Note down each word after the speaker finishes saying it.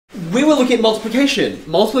we're looking at multiplication.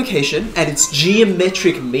 Multiplication and its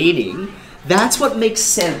geometric meaning, that's what makes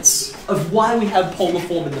sense of why we have polar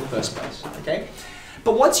form in the first place, okay?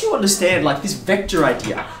 But once you understand like this vector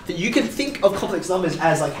idea, that you can think of complex numbers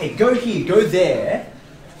as like, hey, go here, go there,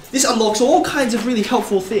 this unlocks all kinds of really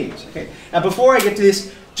helpful things, okay? Now before I get to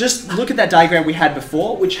this, just look at that diagram we had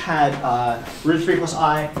before, which had root 3 plus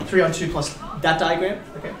I, 3 on 2 plus that diagram,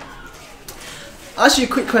 okay? I'll ask you a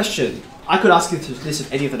quick question. I could ask you this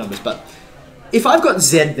of any of the numbers, but if I've got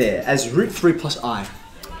z there as root 3 plus I,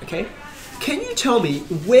 okay? Can you tell me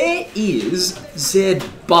where is z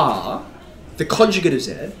bar, the conjugate of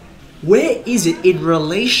z, where is it in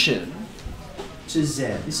relation to z?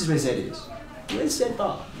 This is where z is. Where's z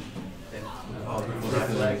bar?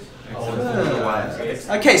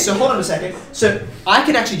 Okay, so hold on a second. So I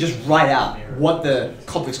can actually just write out what the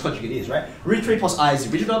complex conjugate is, right? Root 3 plus I is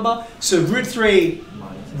the original number, so root 3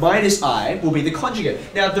 minus I will be the conjugate.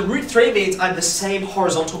 Now the root 3 means I'm the same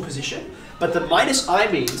horizontal position, but the minus I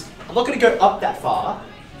means I'm not going to go up that far,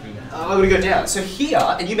 I'm going to go down. So here,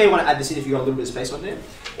 and you may want to add this in if you've got a little bit of space on there,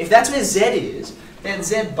 if that's where z is, then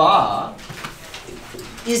z bar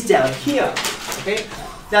is down here, okay?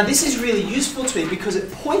 Now this is really useful to me because it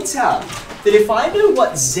points out that if I know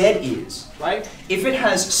what z is, right, if it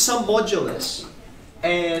has some modulus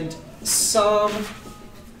and some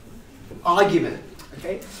argument,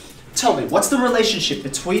 okay, tell me, what's the relationship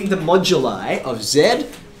between the moduli of z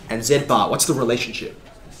and z bar? What's the relationship?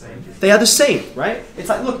 Same. They are the same, right? It's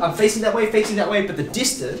like, look, I'm facing that way, but the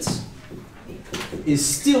distance is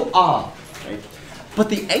still r, right? But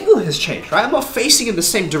the angle has changed, right? I'm not facing in the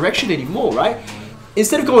same direction anymore, right?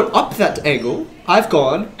 Instead of going up that angle, I've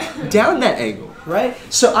gone down that angle, right?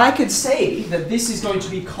 So I could say that this is going to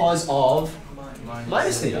be cos of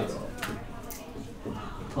minus theta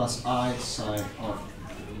plus I sine of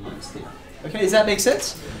minus theta. Okay, does that make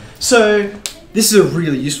sense? So this is a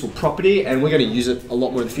really useful property and we're going to use it a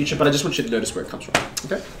lot more in the future, but I just want you to notice where it comes from,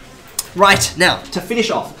 okay? Right, now, to finish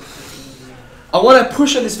off, I want to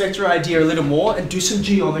push on this vector idea a little more and do some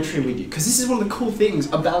geometry with you, because this is one of the cool things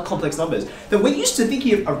about complex numbers, that we're used to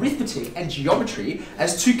thinking of arithmetic and geometry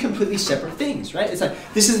as two completely separate things, right? It's like,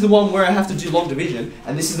 this is the one where I have to do long division,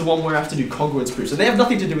 and this is the one where I have to do congruence proofs, and they have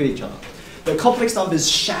nothing to do with each other. But complex numbers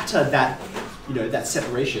shatter that, you know, that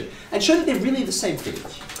separation, and show that they're really the same thing.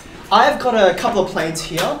 I've got a couple of planes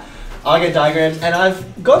here, I get diagrams, and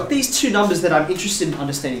I've got these two numbers that I'm interested in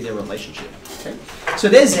understanding their relationship. Okay? So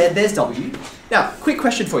there's Z, there's W. Now, quick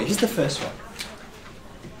question for you. Here's the first one.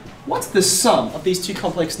 What's the sum of these two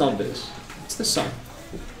complex numbers? What's the sum?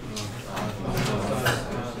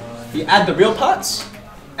 You add the real parts,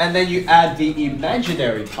 and then you add the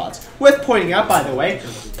imaginary parts. Worth pointing out, by the way,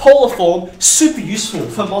 polar form, super useful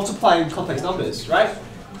for multiplying complex numbers, right?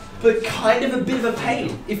 But kind of a bit of a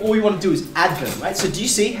pain if all you want to do is add them, right? So do you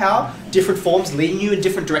see how different forms lead you in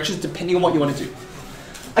different directions depending on what you want to do?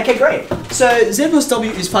 Okay, great. So Z plus W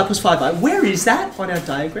is 5 plus 5i. Where is that on our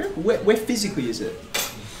diagram? Where physically is it?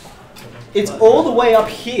 It's all the way up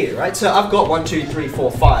here, right? So I've got 1, 2, 3,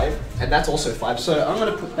 4, 5, and that's also 5. So I'm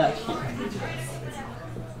going to put that here.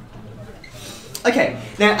 Okay,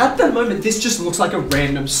 now at the moment this just looks like a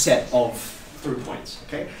random set of through points,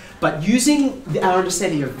 okay? But using our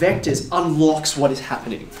understanding of vectors unlocks what is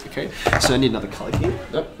happening, okay? So I need another color here.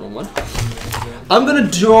 Nope, wrong one. I'm going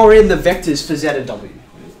to draw in the vectors for Z and W.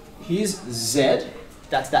 Here's Z,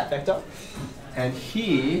 that's that vector. And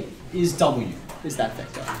here is W, is that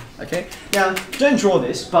vector, okay? Now, don't draw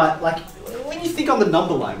this, but like, when you think on the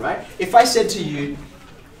number line, right? If I said to you,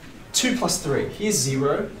 2 plus 3, here's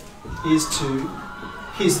 0, here's 2,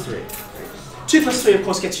 here's 3. 2 plus 3, of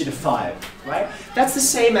course, gets you to 5, right? That's the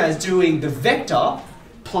same as doing the vector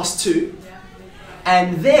plus 2,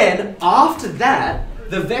 and then after that,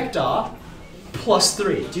 the vector plus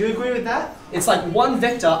 3. Do you agree with that? It's like one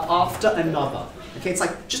vector after another. Okay, it's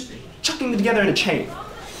like just chucking them together in a chain.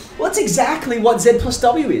 Well, that's exactly what Z plus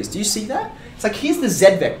W is. Do you see that? It's like, here's the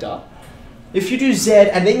Z vector. If you do Z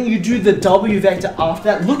and then you do the W vector after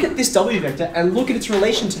that, look at this W vector and look at its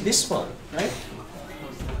relation to this one, right?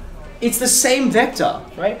 It's the same vector,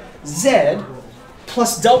 right? Z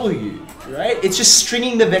plus W, right? It's just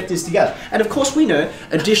stringing the vectors together. And of course we know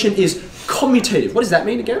addition is commutative. What does that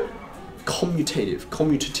mean again? Commutative,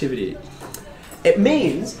 commutativity. It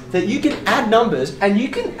means that you can add numbers and you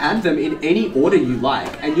can add them in any order you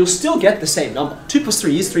like and you'll still get the same number. 2 plus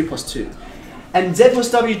 3 is 3 plus 2. And Z plus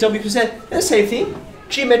W, W plus Z, they're the same thing.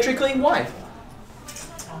 Geometrically, why?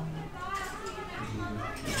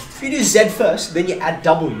 If you do Z first, then you add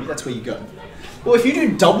W, that's where you go. Well, if you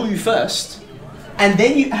do W first, and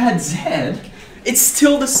then you add Z, It's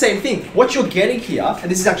still the same thing. What you're getting here, and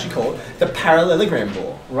this is actually called the parallelogram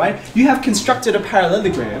law, right? You have constructed a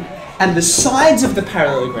parallelogram, and the sides of the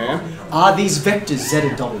parallelogram are these vectors z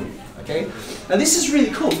and w, okay? Now this is really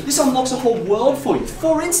cool. This unlocks a whole world for you.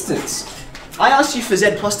 For instance, I asked you for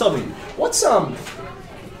z plus w. What's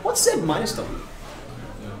z minus w?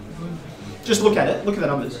 Just look at it. Look at the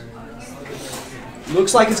numbers.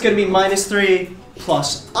 Looks like it's going to be minus 3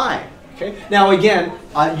 plus I. Okay. Now again,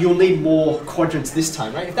 you'll need more quadrants this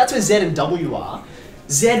time, right? If that's where z and w are,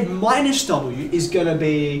 z minus w is going to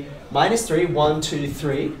be minus 3, 1, 2,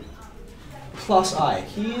 3, plus I.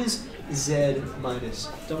 Here's z minus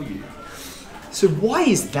w. So why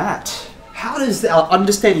is that? How does our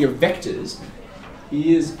understanding of vectors,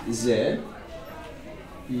 here's z,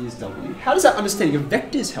 here's w, how does our understanding of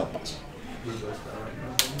vectors help us?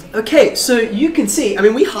 Okay, so you can see, I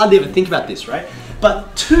mean, we hardly ever think about this, right?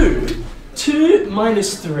 But 2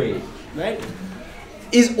 minus 3, right,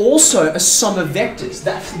 is also a sum of vectors.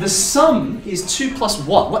 The sum is 2 plus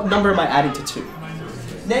what? What number am I adding to 2?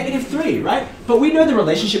 Negative 3, right? But we know the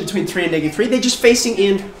relationship between 3 and negative 3. They're just facing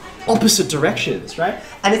in opposite directions, right?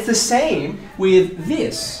 And it's the same with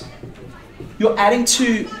this. You're adding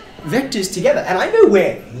two vectors together. And I know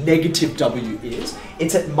where negative w is.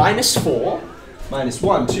 It's at minus 4, minus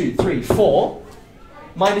 1, 2, 3, 4,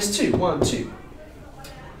 minus 2, 1, 2.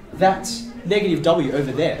 That's negative w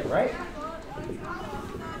over there, right?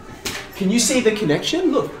 Can you see the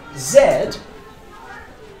connection? Look, z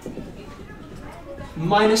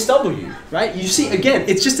minus w, right? You see, again,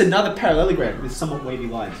 it's just another parallelogram with somewhat wavy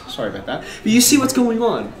lines. Sorry about that. But you see what's going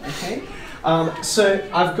on, okay? So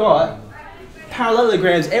I've got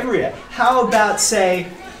parallelograms everywhere. How about, say,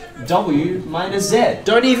 w minus z?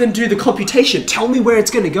 Don't even do the computation. Tell me where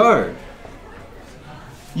it's going to go.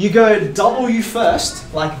 You go w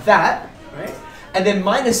first, like that, right? And then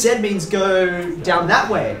minus z means go down that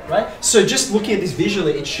way, right? So just looking at this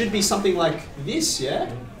visually, it should be something like this, yeah?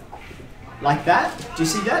 Like that. Do you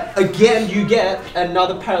see that? Again, you get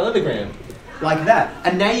another parallelogram. Like that.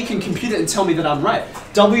 And now you can compute it and tell me that I'm right.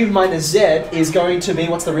 W minus z is going to be,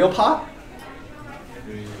 what's the real part?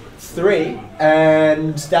 3.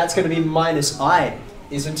 And that's going to be minus I,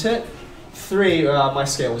 isn't it? 3, my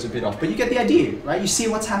scale was a bit off, but you get the idea, right? You see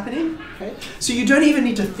what's happening? Okay? So you don't even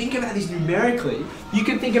need to think about these numerically. You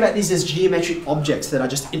can think about these as geometric objects that are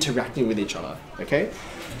just interacting with each other, okay?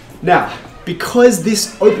 Now, because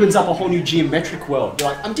this opens up a whole new geometric world, you're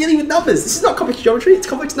like, I'm dealing with numbers. This is not complex geometry, it's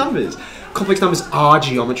complex numbers. Complex numbers are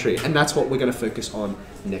geometry, and that's what we're going to focus on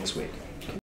next week.